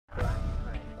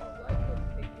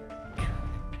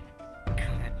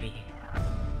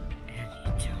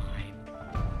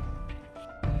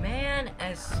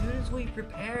as soon as we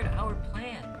prepared our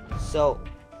plan. So,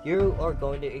 you are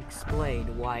going to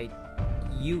explain why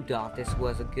you thought this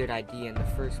was a good idea in the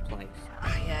first place. I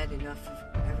had enough of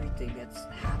everything that's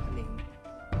happening.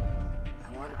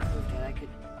 I want to prove that I could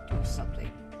do something.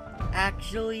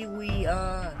 Actually, we,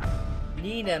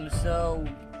 need him, so...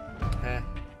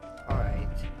 Alright.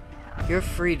 You're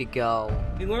free to go.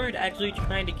 We weren't actually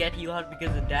trying to get you out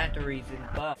because of that reason,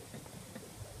 but...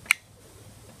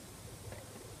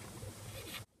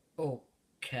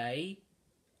 Okay.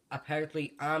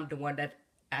 Apparently, I'm the one that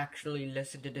actually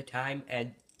listened to the time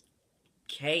and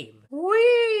came.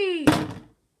 Whee!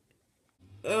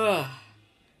 Ugh.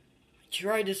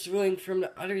 Try this swing from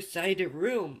the other side of the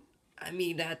room. I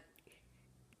mean, that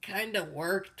kinda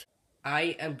worked.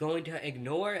 I am going to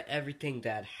ignore everything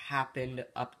that happened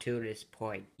up to this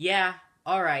point. Yeah,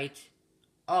 alright.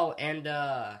 Oh, and,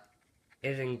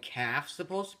 isn't Caff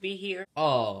supposed to be here?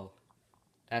 Oh,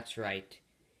 that's right.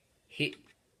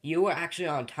 You were actually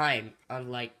on time,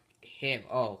 unlike him.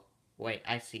 Oh, wait,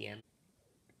 I see him.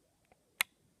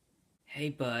 Hey,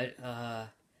 bud,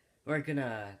 we're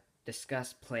gonna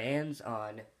discuss plans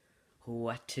on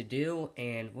what to do,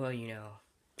 and, well, you know,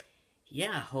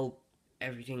 yeah, hope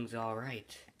everything's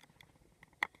alright.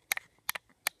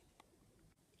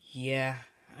 Yeah,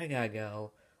 I gotta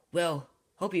go. Well,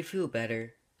 hope you feel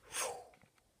better.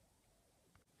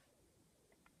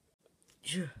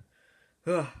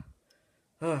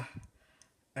 Am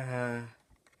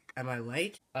I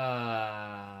late?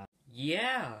 Yeah,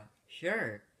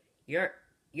 sure. You're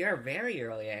very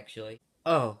early, actually.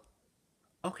 Oh,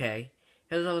 okay.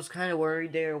 Because I was kind of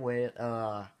worried there with,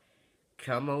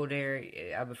 Como there.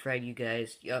 I'm afraid you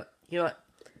guys, you know what?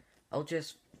 I'll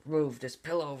just move this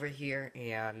pillow over here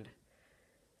and,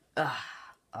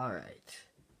 alright.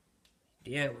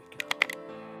 There we go.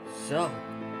 So,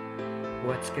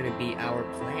 what's gonna be our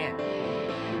plan?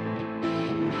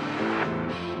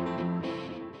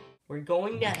 We're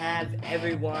going to have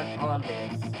everyone on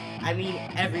this. I mean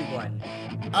everyone.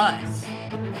 Us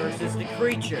versus the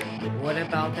creature. What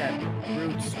about that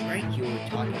rude strike you were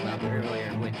talking about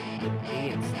earlier with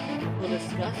me and stuff? We'll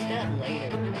discuss that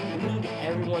later. We need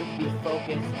everyone to be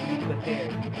focused and be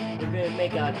prepared. We're gonna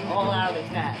make an all-out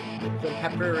attack, so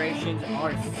preparations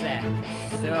are set.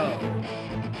 So,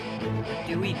 what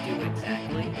do we do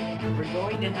exactly? We're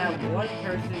going to have one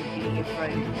person be in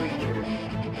front of the creature.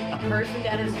 A person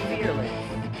that is fearless.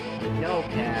 No,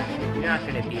 Caff, you're not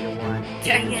gonna be the one.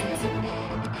 Dang it!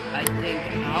 I think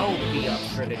I'll be up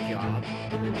for the job.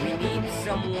 We need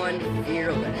someone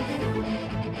fearless.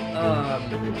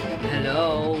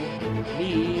 Hello?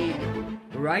 Me?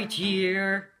 Right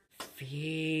here?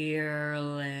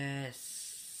 Fearless.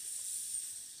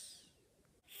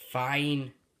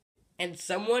 Fine. And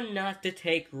someone not to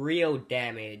take real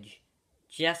damage.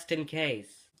 Just in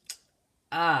case.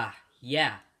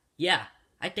 Yeah,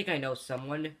 I think I know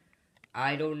someone.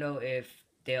 I don't know if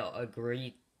they'll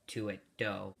agree to it,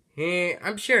 though.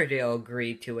 I'm sure they'll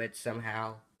agree to it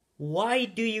somehow. Why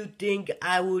do you think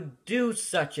I would do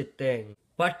such a thing?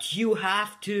 But you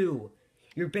have to.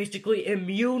 You're basically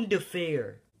immune to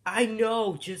fear. I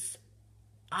know, just...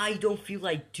 I don't feel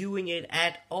like doing it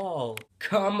at all.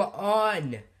 Come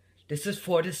on. This is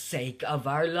for the sake of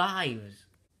our lives.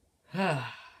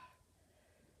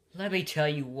 Let me tell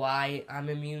you why I'm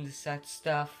immune to such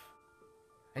stuff.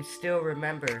 I still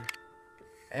remember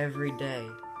every day.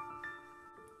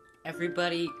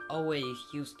 Everybody always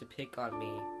used to pick on me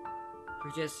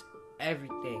for just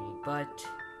everything, but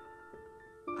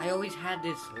I always had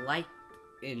this light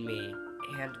in me,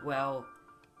 and well,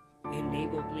 it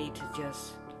enabled me to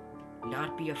just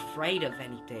not be afraid of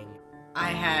anything. I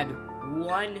had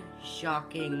one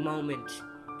shocking moment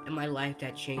in my life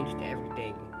that changed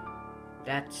everything.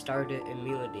 That started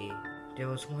immunity. There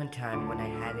was one time when I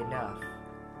had enough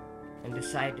and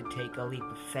decided to take a leap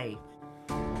of faith.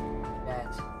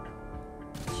 That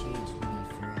changed me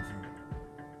forever.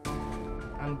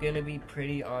 I'm gonna be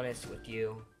pretty honest with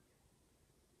you.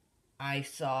 I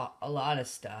saw a lot of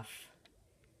stuff.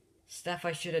 Stuff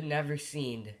I should have never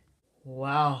seen.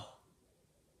 Wow.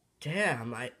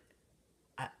 Damn, I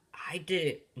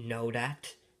didn't know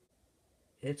that.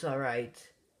 It's alright.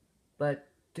 But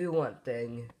do one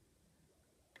thing.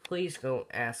 Please don't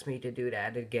ask me to do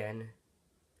that again.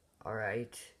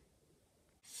 Alright?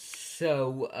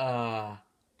 So,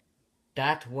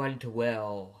 that went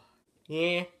well.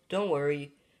 Yeah, don't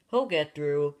worry. He'll get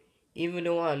through. Even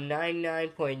though I'm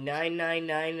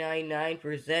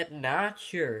 99.99999% not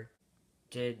sure.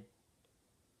 Did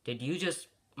you just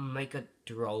make a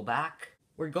throwback?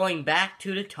 we're going back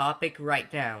to the topic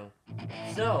right now.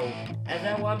 So, as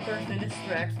that one person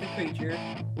distracts the creature,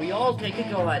 we all take a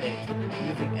go at it,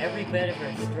 using every bit of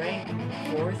our strength,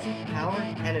 force, power,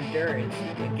 and endurance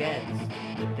against.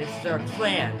 This is our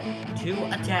plan to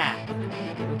attack.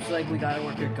 Looks like we gotta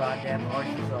work your goddamn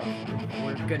arses off.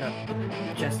 We're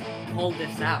gonna Just pull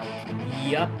this out.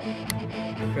 Yup,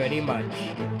 pretty much.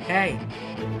 Hey,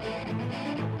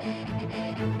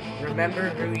 remember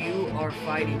who you are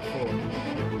fighting for.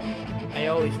 I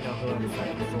always know who I'm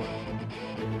fighting for.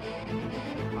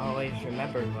 Always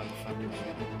remember who I'm fighting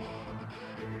for.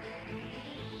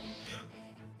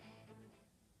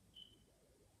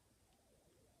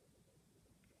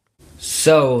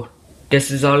 So,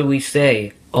 this is all we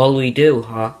say, all we do,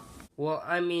 huh? Well,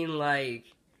 I mean, like,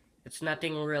 it's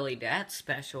nothing really that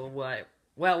special.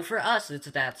 Well, for us, it's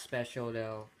that special,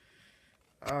 though.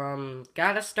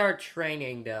 Gotta start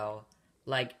training, though.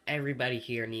 Like, everybody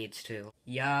here needs to.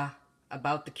 Yeah,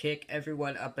 about to kick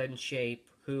everyone up in shape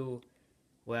who,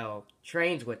 well,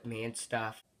 trains with me and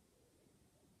stuff.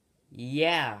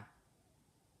 Yeah,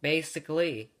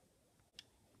 basically.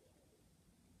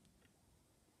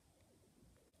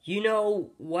 You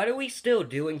know, what are we still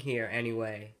doing here,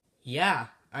 anyway? Yeah,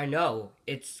 I know.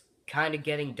 It's kinda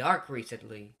getting dark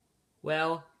recently.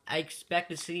 Well, I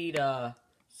expect to see the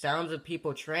sounds of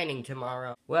people training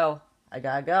tomorrow. Well, I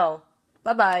gotta go.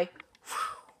 Bye-bye.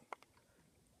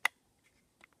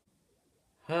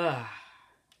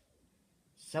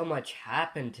 So much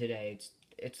happened today.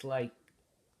 It's like,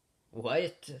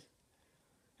 what?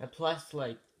 And plus,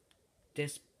 like,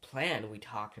 this plan we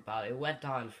talked about, it went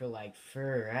on for, like,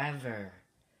 forever.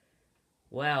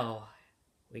 Well,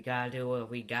 we gotta do what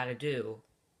we gotta do.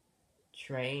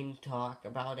 Train, talk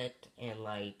about it, and,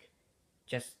 like,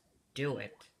 just do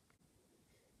it.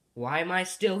 Why am I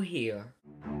still here?